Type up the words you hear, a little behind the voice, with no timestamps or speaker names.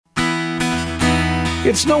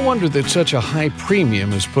It's no wonder that such a high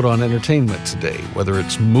premium is put on entertainment today. Whether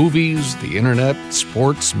it's movies, the internet,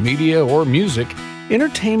 sports, media, or music,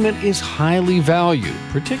 entertainment is highly valued,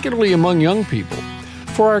 particularly among young people.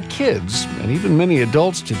 For our kids, and even many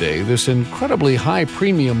adults today, this incredibly high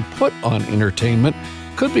premium put on entertainment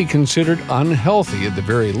could be considered unhealthy at the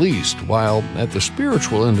very least, while at the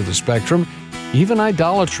spiritual end of the spectrum, even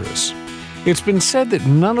idolatrous. It's been said that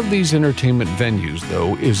none of these entertainment venues,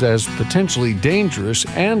 though, is as potentially dangerous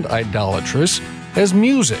and idolatrous as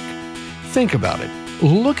music. Think about it.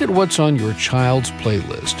 Look at what's on your child's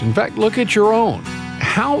playlist. In fact, look at your own.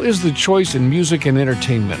 How is the choice in music and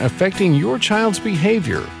entertainment affecting your child's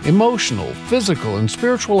behavior, emotional, physical, and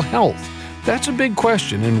spiritual health? That's a big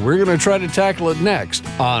question, and we're going to try to tackle it next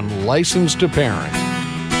on License to Parent.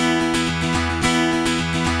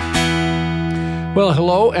 Well,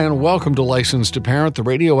 hello and welcome to License to Parent, the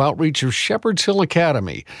radio outreach of Shepherd's Hill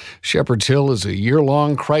Academy. Shepherd's Hill is a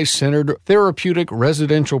year-long Christ-centered therapeutic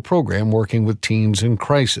residential program working with teens in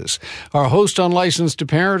crisis. Our host on License to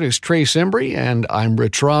Parent is Trace Embry, and I'm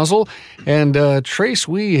Rich Rosell. And Trace,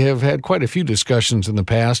 we have had quite a few discussions in the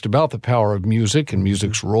past about the power of music and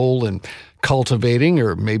music's role in cultivating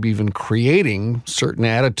or maybe even creating certain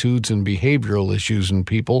attitudes and behavioral issues in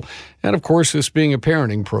people. And of course, this being a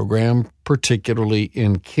parenting program, particularly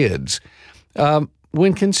in kids.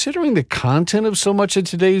 When considering the content of so much of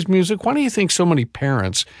today's music, why do you think so many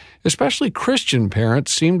parents, especially Christian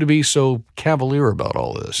parents, seem to be so cavalier about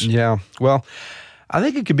all this? Yeah, well, I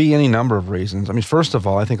think it could be any number of reasons. I mean, first of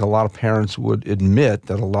all, I think a lot of parents would admit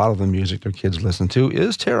that a lot of the music their kids listen to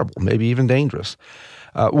is terrible, maybe even dangerous.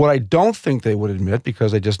 What I don't think they would admit,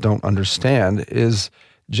 because they just don't understand, is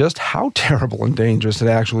just how terrible and dangerous it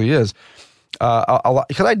actually is.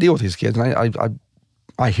 Because I deal with these kids, and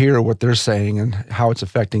I hear what they're saying and how it's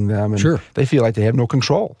affecting them, and Sure. They feel like they have no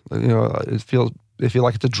control. You know, they feel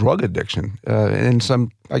like it's a drug addiction, and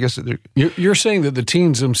some. I guess You're saying that the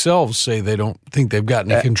teens themselves say they don't think they've got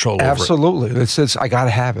any control over it. Absolutely. It says, I got to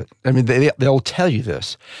have it. I mean, they'll tell you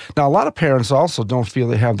this. Now, a lot of parents also don't feel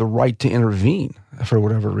they have the right to intervene for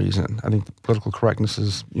whatever reason. I think the political correctness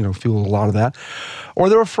is, fuels a lot of that. Or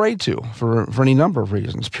they're afraid to for any number of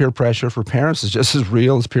reasons. Peer pressure for parents is just as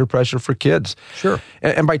real as peer pressure for kids. Sure.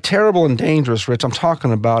 And by terrible and dangerous, Rich, I'm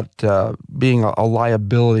talking about being a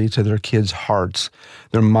liability to their kids' hearts,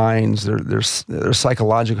 their minds, their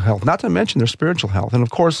psychological health, not to mention their spiritual health. And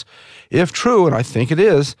of course, if true, and I think it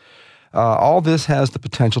is, all this has the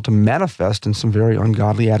potential to manifest in some very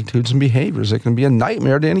ungodly attitudes and behaviors. It can be a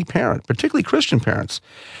nightmare to any parent, particularly Christian parents.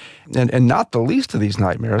 And not the least of these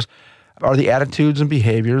nightmares are the attitudes and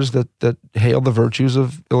behaviors that hail the virtues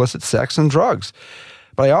of illicit sex and drugs.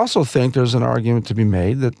 But I also think there's an argument to be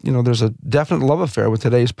made that, there's a definite love affair with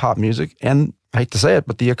today's pop music and, I hate to say it,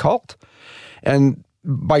 but the occult. And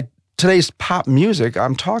by today's pop music,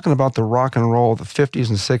 I'm talking about the rock and roll of the 50s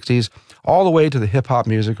and 60s, all the way to the hip-hop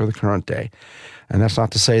music of the current day. And that's not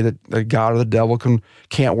to say that God or the devil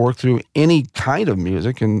can't work through any kind of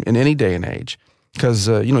music in any day and age. Because,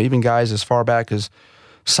 even guys as far back as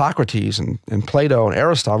Socrates and Plato and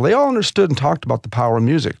Aristotle, they all understood and talked about the power of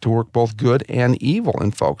music to work both good and evil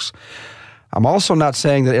in folks. I'm also not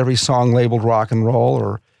saying that every song labeled rock and roll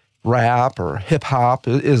or rap or hip-hop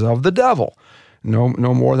is of the devil. No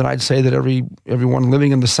more than I'd say that everyone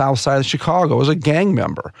living in the south side of Chicago is a gang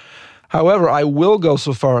member. However, I will go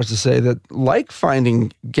so far as to say that, like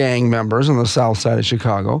finding gang members on the south side of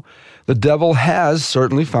Chicago, the devil has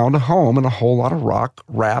certainly found a home in a whole lot of rock,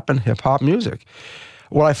 rap, and hip-hop music.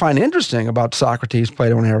 What I find interesting about Socrates,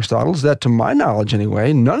 Plato, and Aristotle is that, to my knowledge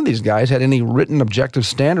anyway, none of these guys had any written objective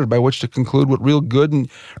standard by which to conclude what real good and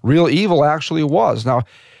real evil actually was. Now,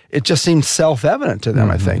 it just seemed self-evident to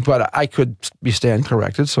them, I think. But I could be stand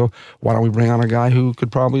corrected, so why don't we bring on a guy who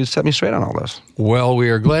could probably set me straight on all this? Well, we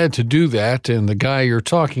are glad to do that, and the guy you're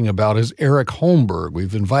talking about is Eric Holmberg.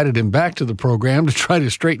 We've invited him back to the program to try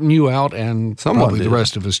to straighten you out and probably the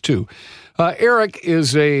rest of us, too. Eric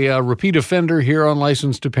is a repeat offender here on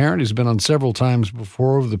License to Parent. He's been on several times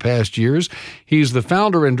before over the past years. He's the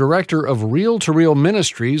founder and director of Reel to Reel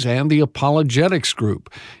Ministries and the Apologetics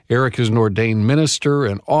Group. Eric is an ordained minister,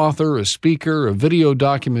 an author, a speaker, a video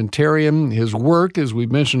documentarian. His work, as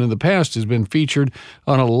we've mentioned in the past, has been featured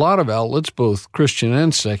on a lot of outlets, both Christian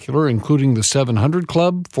and secular, including the 700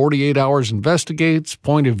 Club, 48 Hours Investigates,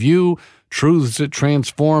 Point of View, Truths That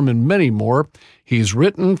Transform, and many more. He's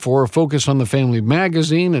written for Focus on the Family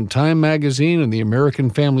magazine and Time magazine and the American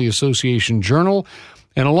Family Association Journal.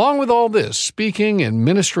 And along with all this, speaking and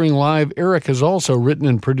ministering live, Eric has also written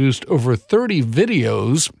and produced over 30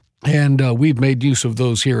 videos And we've made use of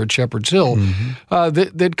those here at Shepherd's Hill.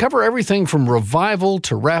 That cover everything from revival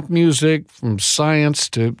to rap music, from science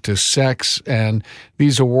to sex. And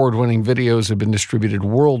these award-winning videos have been distributed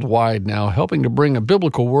worldwide now, helping to bring a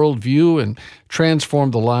biblical worldview and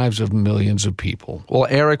transform the lives of millions of people. Well,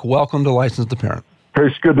 Eric, welcome to Licensed to Parent.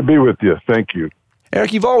 It's good to be with you. Thank you.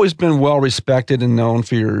 Eric, you've always been well-respected and known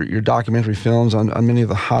for your documentary films on many of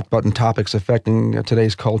the hot-button topics affecting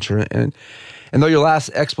today's culture. And though your last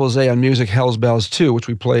expose on music, Hell's Bells 2, which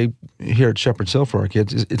we play here at Shepherd's Hill for our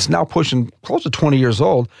kids, it's now pushing close to 20 years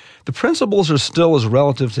old, the principles are still as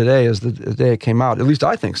relative today as the day it came out. At least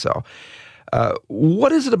I think so.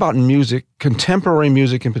 What is it about music, contemporary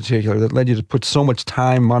music in particular, that led you to put so much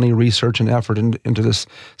time, money, research, and effort into this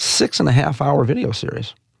 6.5-hour video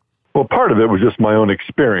series? Well, part of it was just my own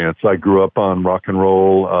experience. I grew up on rock and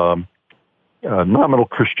roll, nominal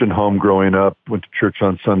Christian home growing up, went to church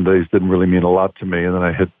on Sundays, didn't really mean a lot to me. And then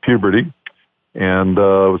I hit puberty and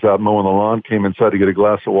was out mowing the lawn, came inside to get a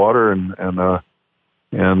glass of water, and the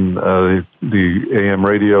AM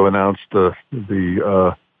radio announced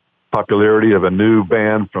the popularity of a new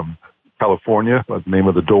band from California by the name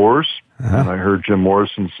of The Doors. And I heard Jim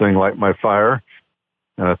Morrison sing Light My Fire.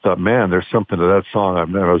 And I thought, man, there's something to that song.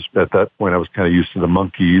 At that point, I was kind of used to the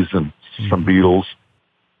Monkees and some Beatles.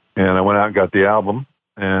 And I went out and got the album.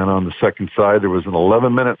 And on the second side, there was an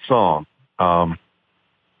 11-minute song. And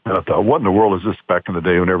I thought, what in the world is this back in the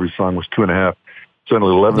day when every song was 2.5,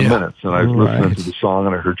 suddenly 11 minutes. And I was listening to the song,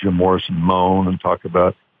 and I heard Jim Morrison moan and talk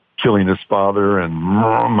about killing his father and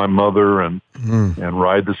my mother and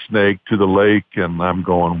ride the snake to the lake. And I'm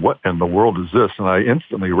going, what in the world is this? And I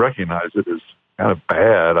instantly recognized it as kind of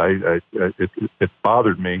bad. It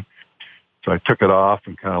bothered me. So I took it off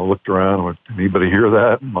and kind of looked around. Went, did anybody hear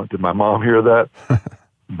that? Did my mom hear that?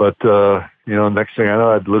 But, next thing I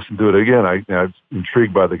know, I'd listen to it again. I was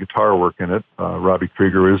intrigued by the guitar work in it. Robbie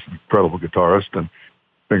Krieger is an incredible guitarist and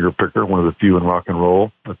finger picker, one of the few in rock and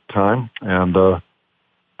roll at the time. And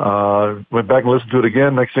went back and listened to it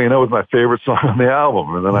again. Next thing you know, it was my favorite song on the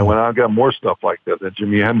album. And then I went out and got more stuff like that.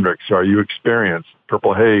 Jimi Hendrix, Are You Experienced,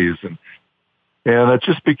 Purple Haze, and it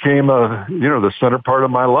just became the center part of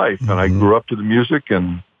my life. And I grew up to the music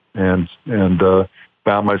and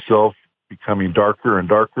found myself becoming darker and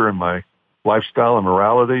darker in my lifestyle and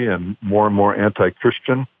morality and more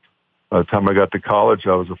anti-Christian. By the time I got to college,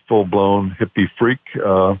 I was a full-blown hippie freak.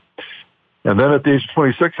 And then at the age of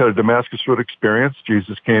 26, I had a Damascus Road experience.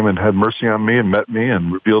 Jesus came and had mercy on me and met me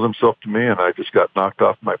and revealed himself to me, and I just got knocked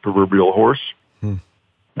off my proverbial horse. And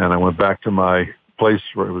I went back to my place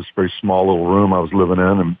where it was a very small little room I was living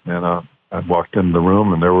in, and I walked into the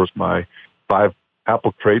room, and there was my 5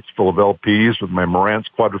 Apple crates full of LPs with my Marantz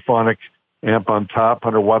quadraphonic amp on top,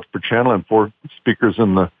 100 watts per channel, and 4 speakers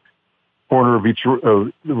in the corner of each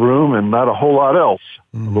room, and not a whole lot else.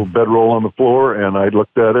 A little bedroll on the floor, and I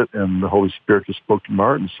looked at it, and the Holy Spirit just spoke to my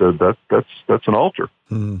heart and said, that's an altar.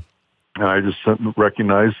 And I just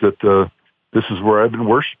recognized that this is where I've been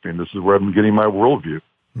worshiping. This is where I've been getting my worldview.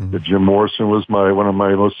 That Jim Morrison was one of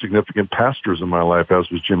my most significant pastors in my life, as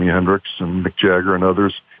was Jimi Hendrix and Mick Jagger and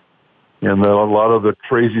others. And a lot of the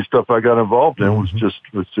crazy stuff I got involved in was just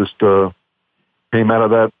came out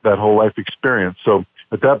of that whole life experience. So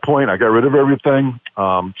at that point, I got rid of everything,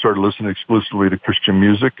 started listening exclusively to Christian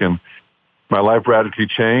music, and my life radically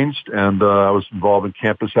changed. And I was involved in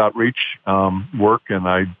campus outreach work, and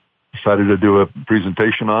I decided to do a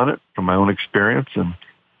presentation on it from my own experience. And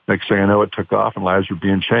next thing I know, it took off, and lives were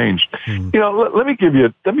being changed.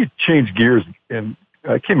 Let me change gears. And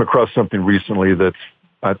I came across something recently that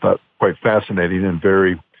I thought quite fascinating and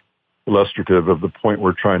very illustrative of the point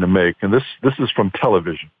we're trying to make. And this is from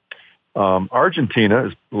television. Argentina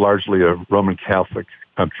is largely a Roman Catholic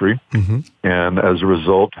country, and as a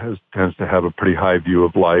result tends to have a pretty high view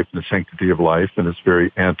of life and the sanctity of life, and it's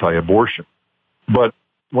very anti-abortion. But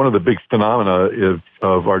one of the big phenomena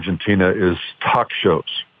of Argentina is talk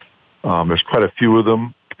shows. There's quite a few of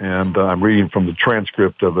them, and I'm reading from the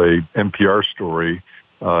transcript of a NPR story.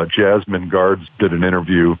 Jasmine Guards did an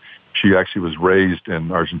interview. She actually was raised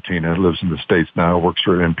in Argentina, lives in the States now, works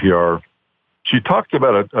for NPR. She talked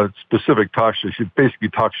about a specific talk show. She basically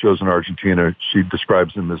talk shows in Argentina. She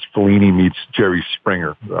describes them as Fellini meets Jerry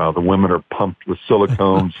Springer. The women are pumped with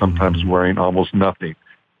silicone, sometimes wearing almost nothing.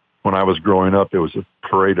 When I was growing up, it was a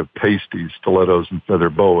parade of pasties, stilettos, and feather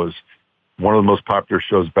boas. One of the most popular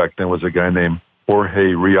shows back then was a guy named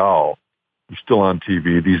Jorge Rial. He's still on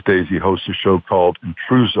TV. These days he hosts a show called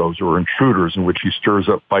Intrusos, or Intruders, in which he stirs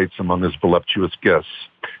up fights among his voluptuous guests.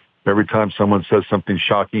 Every time someone says something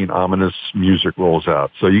shocking, ominous music rolls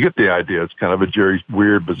out. So you get the idea. It's kind of a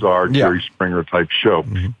weird, bizarre Jerry Springer type show.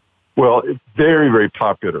 Well, it's very, very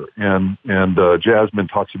popular. And Jasmine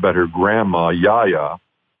talks about her grandma, Yaya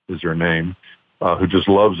is her name, who just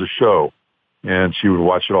loves the show. And she would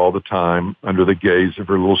watch it all the time under the gaze of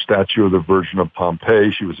her little statue of the Virgin of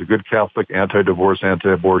Pompeii. She was a good Catholic, anti-divorce,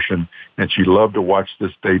 anti-abortion, and she loved to watch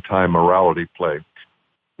this daytime morality play.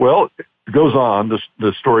 Well, it goes on,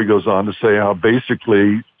 the story goes on to say how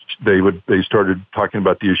basically they started talking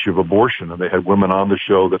about the issue of abortion, and they had women on the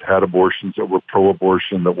show that had abortions, that were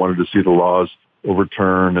pro-abortion, that wanted to see the laws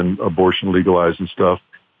overturned and abortion legalized and stuff.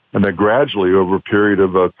 And then gradually, over a period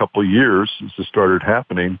of a couple of years, as this started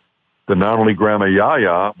happening, that not only Grandma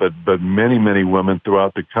Yaya, but many, many women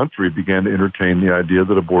throughout the country began to entertain the idea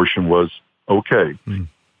that abortion was okay.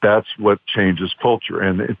 That's what changes culture.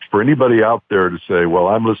 And it's for anybody out there to say, well,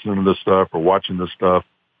 I'm listening to this stuff or watching this stuff,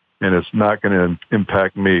 and it's not going to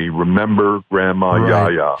impact me. Remember Grandma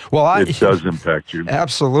Yaya. Well, it does impact you.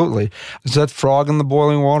 Absolutely. It's that frog in the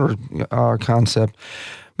boiling water concept.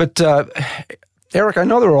 But Eric, I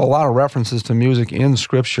know there are a lot of references to music in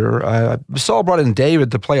Scripture. Saul brought in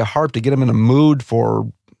David to play a harp to get him in a mood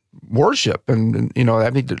for worship, and you know, I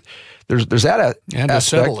mean, there's that and aspect. To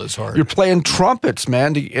settle his heart. You're playing trumpets,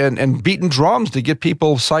 man, and beating drums to get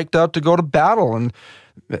people psyched out to go to battle, and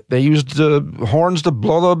they used horns to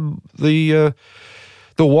blow the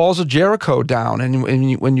walls of Jericho down. And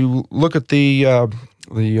when you look at the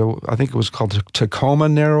I think it was called Tacoma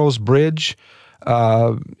Narrows Bridge.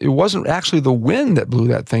 It wasn't actually the wind that blew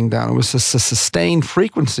that thing down. It was the sustained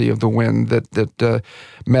frequency of the wind that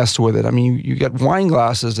messed with it. I mean, you get wine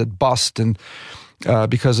glasses that bust and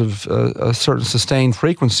because of a certain sustained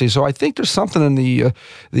frequency. So I think there's something in the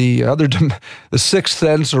sixth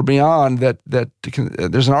sense or beyond that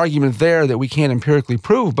there's an argument there that we can't empirically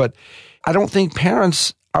prove. But I don't think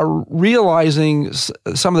parents are realizing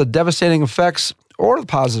some of the devastating effects or the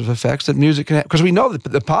positive effects that music can have. Because we know that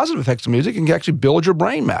the positive effects of music can actually build your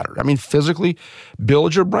brain matter. I mean, physically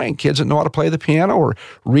build your brain. Kids that know how to play the piano or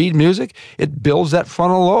read music, it builds that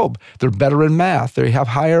frontal lobe. They're better in math. They have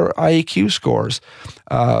higher IQ scores,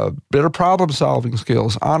 better problem-solving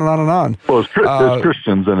skills, on and on and on. Well, as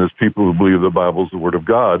Christians and as people who believe the Bible is the Word of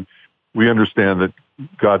God, we understand that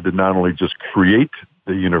God did not only just create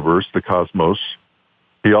the universe, the cosmos,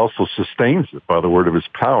 He also sustains it by the word of His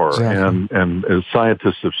power. Exactly. And as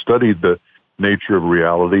scientists have studied the nature of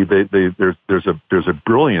reality, there's a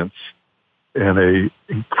brilliance and a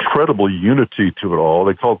incredible unity to it all.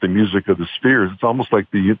 They call it the music of the spheres. It's almost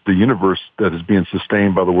like the universe that is being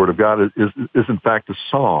sustained by the word of God is in fact a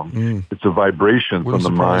song. It's a vibration from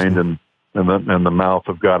the mind and the mouth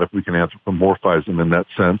of God, if we can anthropomorphize them in that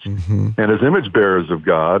sense. And as image bearers of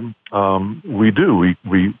God, we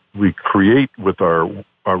create with our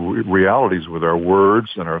realities with our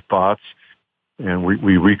words and our thoughts, and we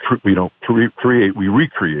don't create, we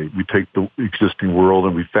recreate. We take the existing world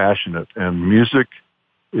and we fashion it. And music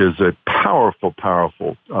is a powerful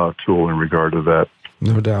tool in regard to that.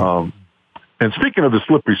 No doubt. And speaking of the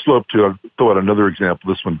slippery slope, too, I'll throw out another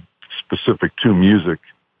example. This one specific to music.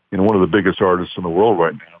 You know, one of the biggest artists in the world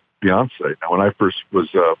right now, Beyonce. Now, when I first was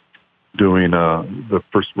doing the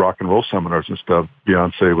first rock and roll seminars and stuff,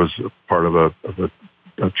 Beyonce was part of a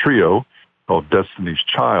trio called Destiny's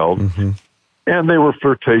Child, and they were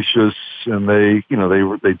flirtatious, and they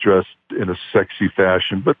dressed in a sexy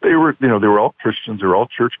fashion, but they were all Christians, they were all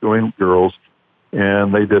church-going girls,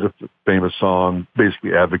 and they did a famous song,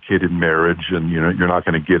 basically advocated marriage, and you're not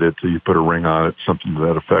going to get it till you put a ring on it, something to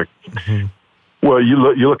that effect. Well, you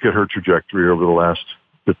look at her trajectory over the last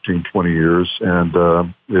 15, 20 years,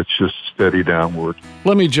 and it's just steady downward.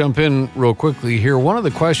 Let me jump in real quickly here. One of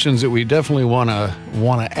the questions that we definitely want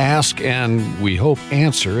to ask and we hope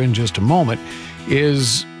answer in just a moment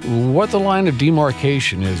is what the line of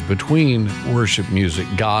demarcation is between worship music,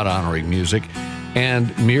 God-honoring music,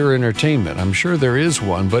 and mere entertainment. I'm sure there is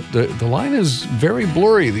one, but the line is very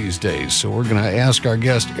blurry these days. So we're going to ask our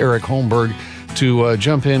guest, Eric Holmberg, to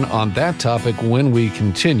jump in on that topic when we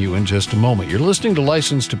continue in just a moment. You're listening to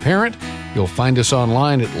License to Parent. You'll find us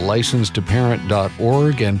online at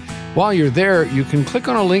license2parent.org. And while you're there, you can click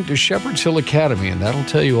on a link to Shepherd's Hill Academy, and that'll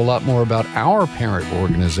tell you a lot more about our parent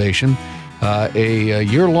organization, a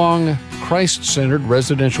year-long Christ-centered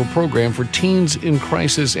residential program for teens in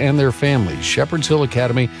crisis and their families. Shepherd's Hill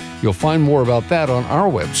Academy. You'll find more about that on our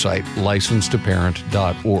website,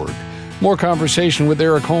 license2parent.org. More conversation with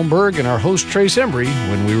Eric Holmberg and our host, Trace Embry,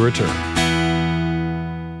 when we return.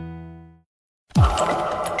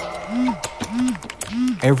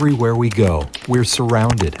 Everywhere we go, we're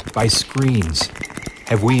surrounded by screens.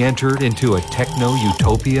 Have we entered into a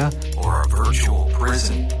techno-utopia or a virtual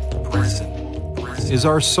prison? Is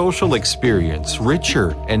our social experience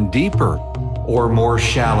richer and deeper, or more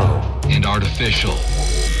shallow and artificial?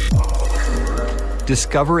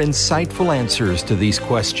 Discover insightful answers to these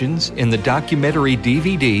questions in the documentary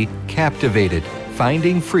DVD Captivated: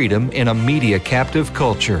 Finding Freedom in a Media Captive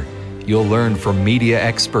Culture. You'll learn from media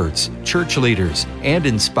experts, church leaders, and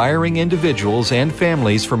inspiring individuals and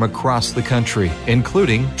families from across the country,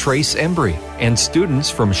 including Trace Embry and students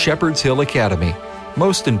from Shepherd's Hill Academy.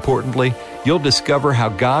 Most importantly, you'll discover how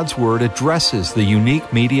God's Word addresses the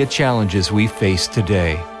unique media challenges we face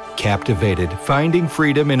today. Captivated: Finding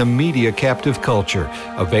Freedom in a Media Captive Culture.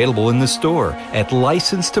 Available in the store at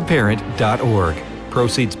licensedtoparent.org.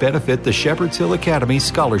 Proceeds benefit the Shepherd's Hill Academy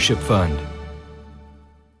Scholarship Fund.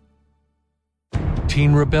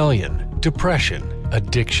 Teen rebellion, depression,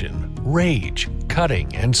 addiction, rage,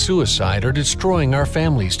 cutting, and suicide are destroying our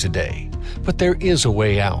families today. But there is a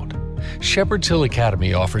way out. Shepherd's Hill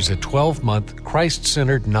Academy offers a 12-month,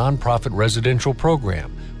 Christ-centered nonprofit residential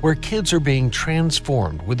program where kids are being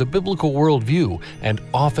transformed with a biblical worldview and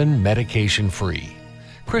often medication-free.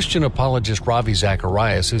 Christian apologist Ravi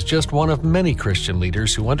Zacharias is just one of many Christian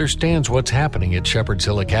leaders who understands what's happening at Shepherd's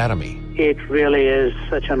Hill Academy. It really is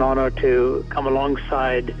such an honor to come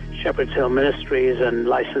alongside Shepherd's Hill Ministries and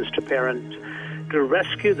Licensed to Parent to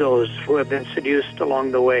rescue those who have been seduced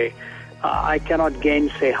along the way. I cannot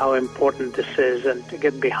gainsay how important this is, and to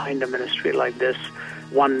get behind a ministry like this,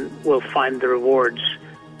 one will find the rewards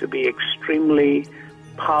to be extremely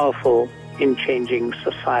powerful in changing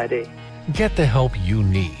society. Get the help you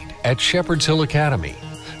need at Shepherd's Hill Academy.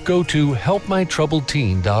 Go to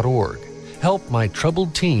helpmytroubledteen.org.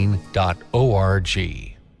 helpmytroubledteen.org.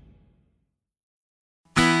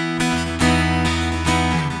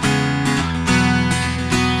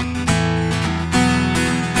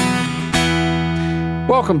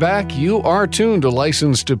 Welcome back. You are tuned to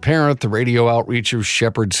Licensed to Parent, the radio outreach of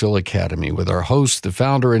Shepherd's Hill Academy, with our host, the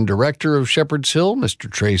founder and director of Shepherd's Hill,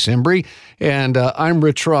 Mr. Trace Embry, and I'm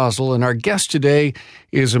Rich Rosell, and our guest today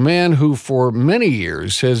is a man who for many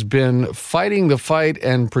years has been fighting the fight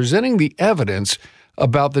and presenting the evidence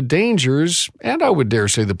about the dangers, and I would dare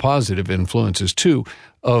say the positive influences too,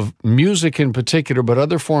 of music in particular, but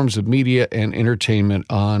other forms of media and entertainment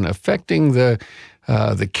on affecting the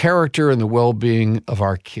character and the well-being of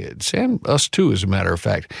our kids, and us too, as a matter of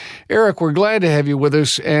fact. Eric, we're glad to have you with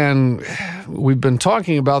us, and we've been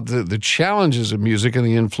talking about the challenges of music and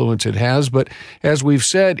the influence it has, but as we've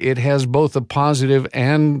said, it has both a positive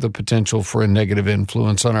and the potential for a negative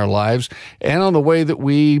influence on our lives and on the way that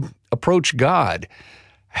we approach God.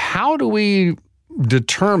 How do we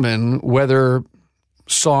determine whether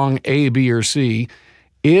song A, B, or C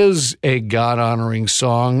is a God-honoring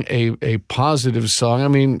song, a positive song? I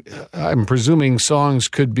mean, I'm presuming songs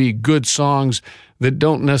could be good songs that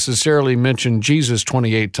don't necessarily mention Jesus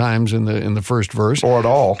 28 times in the first verse. Or at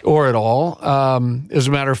all. As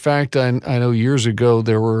a matter of fact, I know years ago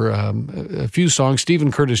there were a few songs.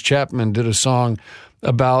 Stephen Curtis Chapman did a song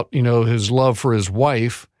about, his love for his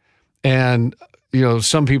wife, and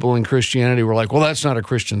some people in Christianity were like, well, that's not a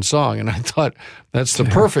Christian song. And I thought that's the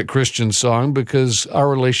perfect Christian song because our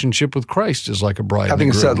relationship with Christ is like a bride and I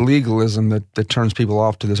think groom. it's that legalism that turns people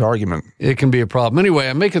off to this argument. It can be a problem. Anyway,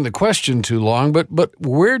 I'm making the question too long, but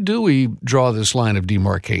where do we draw this line of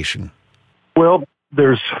demarcation? Well,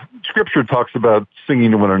 there's Scripture talks about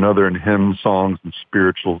singing to one another in hymn songs and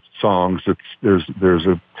spiritual songs. There's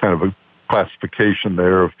a kind of a classification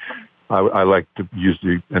there of, I like to use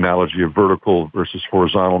the analogy of vertical versus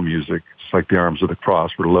horizontal music. It's like the arms of the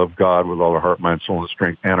cross. We're to love God with all our heart, mind, soul, and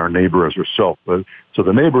strength, and our neighbor as ourself. So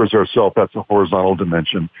the neighbor is ourself. That's a horizontal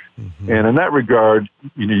dimension. Mm-hmm. And in that regard,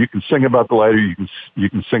 you can sing about the light, or you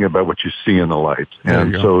can sing about what you see in the light.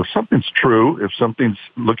 And so if something's true, if something's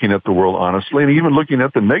looking at the world honestly, and even looking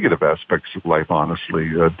at the negative aspects of life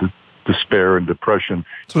honestly, despair and depression.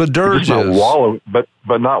 So the dirge is, but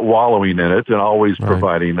not wallowing in it, and always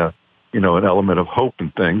providing an element of hope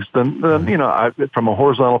in things, then from a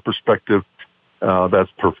horizontal perspective,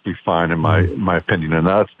 that's perfectly fine in my opinion. And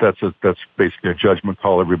that's basically a judgment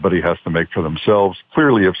call everybody has to make for themselves.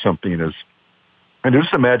 Clearly, if something is, and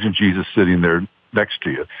just imagine Jesus sitting there next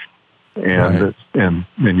to you, and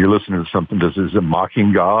you're listening to something. Is it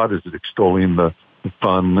mocking God? Is it extolling the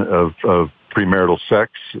fun of premarital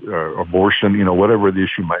sex, or abortion? Whatever the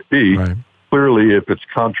issue might be. Right. Clearly, if it's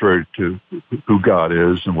contrary to who God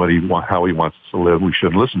is and how He wants us to live, we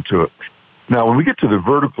shouldn't listen to it. Now, when we get to the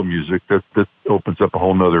vertical music, that opens up a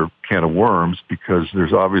whole nother can of worms, because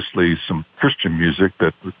there's obviously some Christian music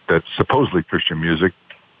that's supposedly Christian music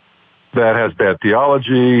that has bad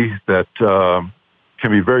theology, that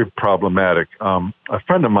can be very problematic. A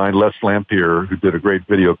friend of mine, Les Lampier, who did a great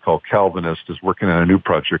video called Calvinist, is working on a new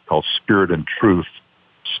project called Spirit and Truth.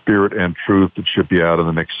 Spirit and Truth that should be out in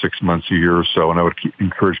the next 6 months, a year or so. And I would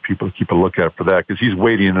encourage people to keep a lookout for that because he's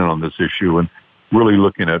wading in on this issue and really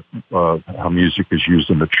looking at how music is used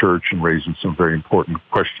in the church and raising some very important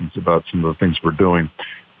questions about some of the things we're doing.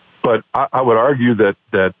 But I would argue that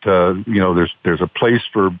there's a place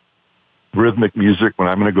for rhythmic music. When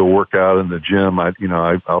I'm going to go work out in the gym,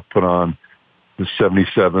 I'll put on the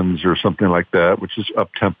 77s or something like that, which is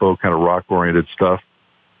up-tempo, kind of rock-oriented stuff.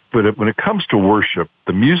 But when it comes to worship,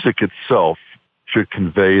 the music itself should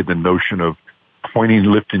convey the notion of pointing,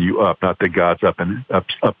 lifting you up, not that God's up in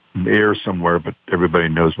the air somewhere, but everybody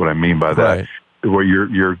knows what I mean by that. Right. Where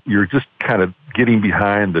you're just kind of getting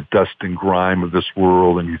behind the dust and grime of this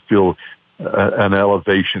world, and you feel an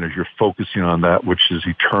elevation as you're focusing on that which is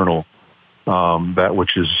eternal, that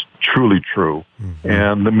which is truly true. Mm-hmm.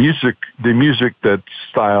 And the music that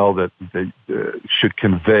style that should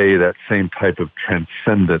convey that same type of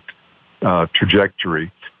transcendent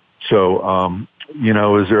trajectory. So,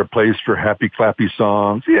 is there a place for happy, clappy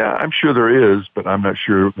songs? Yeah, I'm sure there is, but I'm not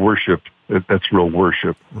sure worship, that's real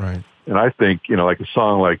worship. Right. And I think, like a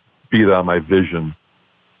song like Be Thou My Vision,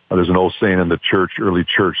 there's an old saying in the church, early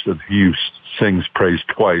church, that he who sings praise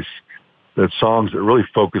twice, that songs that really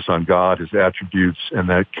focus on God, his attributes, and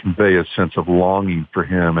that convey a sense of longing for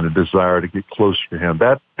him and a desire to get closer to him.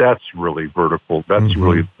 That's really vertical. That's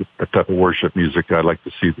really the type of worship music I'd like to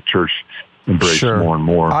see the church embrace more and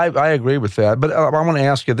more. I agree with that. But I want to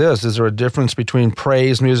ask you this. Is there a difference between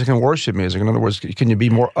praise music and worship music? In other words, can you be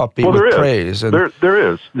more upbeat with praise?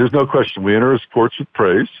 There is. There's no question. We enter his courts with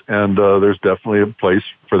praise, and there's definitely a place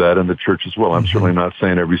for that in the church as well. I'm certainly not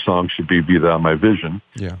saying every song should be Thou My Vision.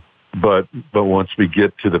 Yeah. But once we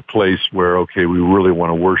get to the place where, okay, we really want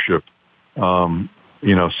to worship,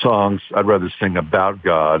 songs, I'd rather sing about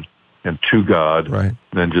God and to God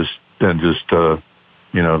than just talk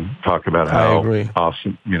about how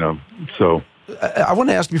awesome, so. I want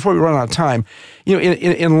to ask before we run out of time,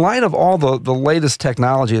 in light of all the latest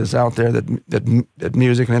technology that's out there that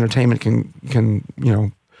music and entertainment can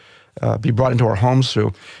be brought into our homes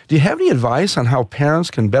through, do you have any advice on how parents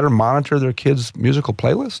can better monitor their kids' musical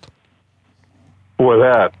playlist? Boy,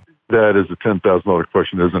 that is a $10,000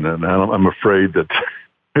 question, isn't it? And I'm afraid that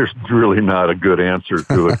there's really not a good answer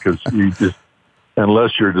to it because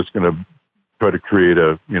unless you're just going to try to create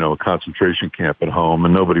a concentration camp at home,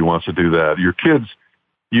 and nobody wants to do that. Your kids,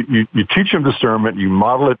 you teach them discernment, you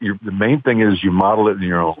model it. The main thing is you model it in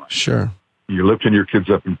your own life. Sure. You're lifting your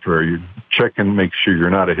kids up in prayer. You check and make sure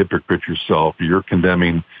you're not a hypocrite yourself. You're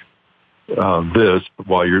condemning this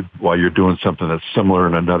while you're doing something that's similar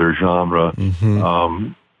in another genre.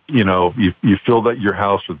 Mm-hmm. You fill that your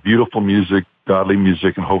house with beautiful music, godly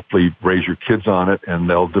music, and hopefully raise your kids on it, and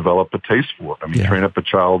they'll develop a taste for it. I mean, train up a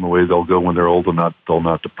child in the way they'll go when they're old, and they'll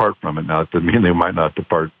not depart from it. Now, it doesn't mean they might not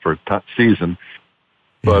depart for a season,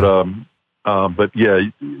 but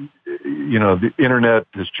the internet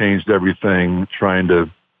has changed everything. Trying to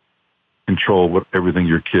control everything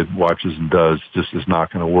your kid watches and does just is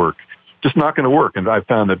not going to work. Just not going to work. And I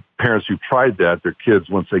found that parents who tried that, their kids,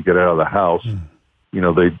 once they get out of the house,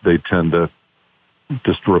 they tend to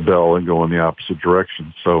just rebel and go in the opposite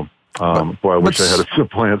direction. So, I wish I had a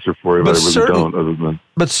simple answer for you, but I really don't.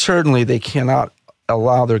 But certainly they cannot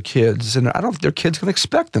allow their kids, and I don't think their kids can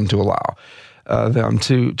expect them to allow them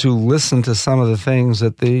to listen to some of the things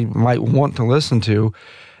that they might want to listen to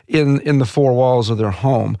in the four walls of their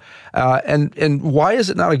home. And why is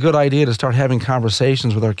it not a good idea to start having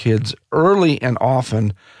conversations with our kids early and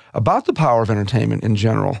often about the power of entertainment in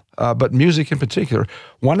general, but music in particular?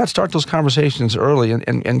 Why not start those conversations early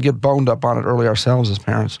and get boned up on it early ourselves as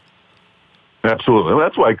parents? Absolutely. Well,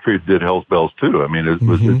 that's why I did Hell's Bells, too. I mean,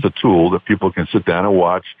 it's a tool that people can sit down and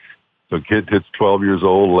watch. So a kid hits 12 years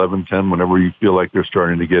old, 11, 10, whenever you feel like they're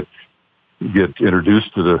starting to get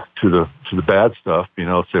introduced to the bad stuff,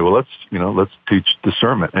 say, well, let's teach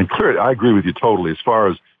discernment. And clearly, I agree with you totally as far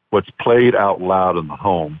as what's played out loud in the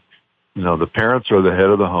home. The parents are the head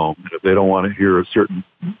of the home. If they don't want to hear a certain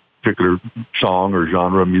particular song or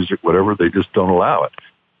genre of music, whatever, they just don't allow it.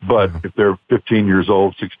 But if they're 15 years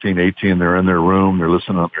old, 16, 18, they're in their room, they're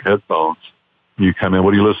listening on their headphones, you come in,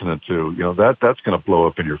 what are you listening to? That's going to blow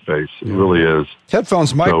up in your face. It really is.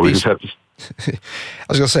 Headphones might be... We just have to... I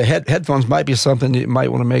was going to say, headphones might be something you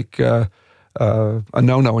might want to make a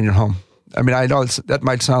no-no in your home. I mean, I know that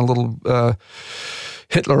might sound a little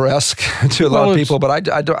Hitler-esque to a lot of people, but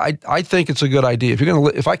I think it's a good idea.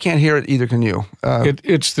 If I can't hear it, either can you.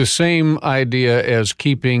 It's the same idea as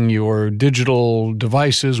keeping your digital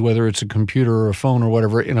devices, whether it's a computer or a phone or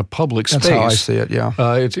whatever, in a public space. That's how I see it, yeah.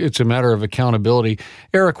 It's a matter of accountability.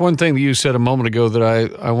 Eric, one thing that you said a moment ago that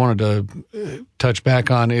I wanted to touch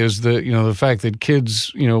back on is the fact that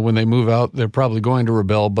kids, when they move out, they're probably going to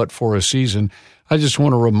rebel, but for a season. I just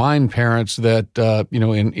want to remind parents that,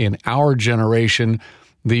 in our generation,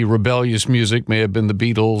 the rebellious music may have been the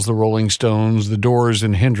Beatles, the Rolling Stones, the Doors,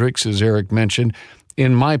 and Hendrix, as Eric mentioned.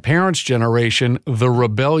 In my parents' generation, the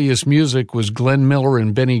rebellious music was Glenn Miller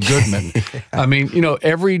and Benny Goodman. I mean,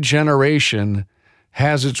 every generation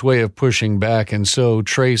has its way of pushing back. And so,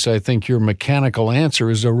 Trace, I think your mechanical answer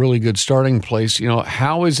is a really good starting place.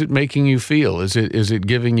 How is it making you feel? Is it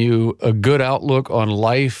giving you a good outlook on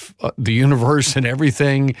life, the universe, and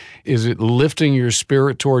everything? Is it lifting your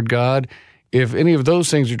spirit toward God? If any of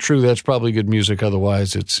those things are true, that's probably good music.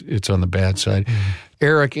 Otherwise, it's on the bad side. Mm-hmm.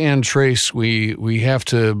 Eric and Trace, we have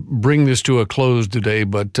to bring this to a close today,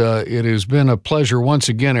 but it has been a pleasure once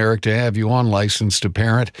again, Eric, to have you on Licensed to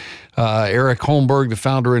Parent. Eric Holmberg, the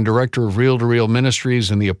founder and director of Reel to Reel Ministries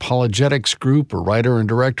and the Apologetics Group, a writer and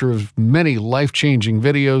director of many life-changing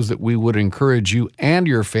videos that we would encourage you and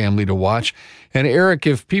your family to watch. And Eric,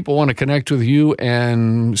 if people want to connect with you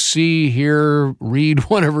and see, hear, read,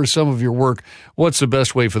 whatever, some of your work, what's the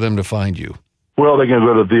best way for them to find you? Well, they can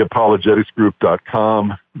go to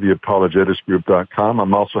theapologeticsgroup.com, theapologeticsgroup.com.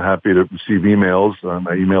 I'm also happy to receive emails.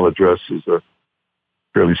 My email address is a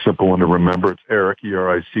fairly simple one to remember. It's Eric,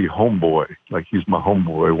 E-R-I-C, Homeboy, like he's my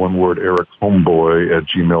homeboy, one word, Eric Homeboy at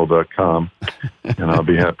gmail.com. And I'll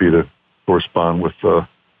be happy to correspond with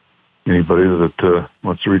anybody that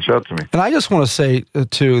wants to reach out to me. And I just want to say,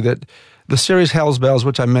 too, that the series Hell's Bells,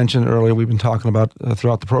 which I mentioned earlier, we've been talking about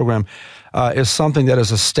throughout the program, is something that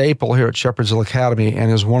is a staple here at Shepherd's Hill Academy and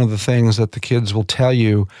is one of the things that the kids will tell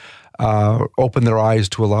you open their eyes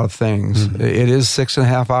to a lot of things. Mm-hmm. It is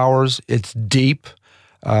 6.5 hours. It's deep.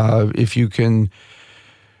 If you can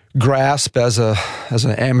grasp as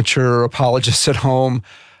an amateur apologist at home,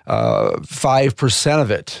 5%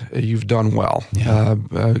 of it, you've done well. Yeah.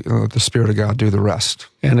 The Spirit of God do the rest.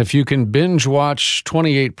 And if you can binge watch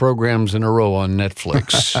 28 programs in a row on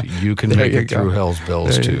Netflix, you can make it through Hell's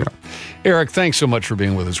Bells too. Eric, thanks so much for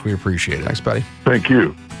being with us. We appreciate it. Thanks, buddy. Thank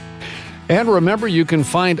you. And remember, you can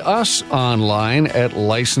find us online at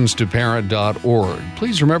licensedtoparent.org.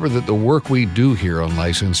 Please remember that the work we do here on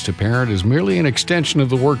Licensed to Parent is merely an extension of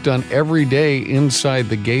the work done every day inside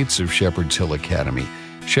the gates of Shepherd's Hill Academy.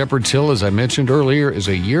 Shepherd's Hill, as I mentioned earlier, is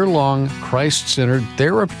a year-long, Christ-centered,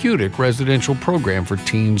 therapeutic residential program for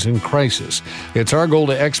teens in crisis. It's our goal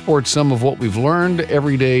to export some of what we've learned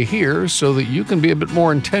every day here so that you can be a bit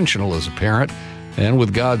more intentional as a parent and,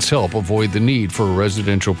 with God's help, avoid the need for a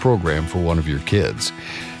residential program for one of your kids.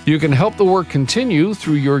 You can help the work continue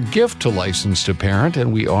through your gift to Licensed to Parent,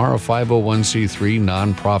 and we are a 501c3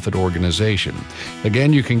 nonprofit organization.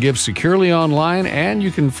 Again, you can give securely online, and you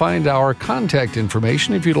can find our contact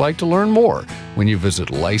information if you'd like to learn more when you visit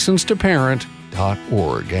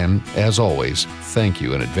licensedtoparent.org. And as always, thank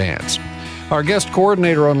you in advance. Our guest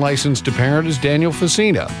coordinator on Licensed to Parent is Daniel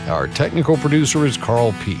Facina. Our technical producer is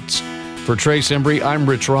Carl Peets. For Trace Embry, I'm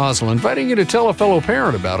Rich Rosell, inviting you to tell a fellow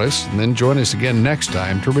parent about us, and then join us again next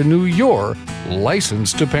time to renew your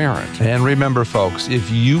License to Parent. And remember, folks,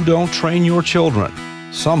 if you don't train your children,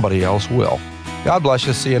 somebody else will. God bless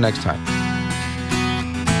you. See you next time.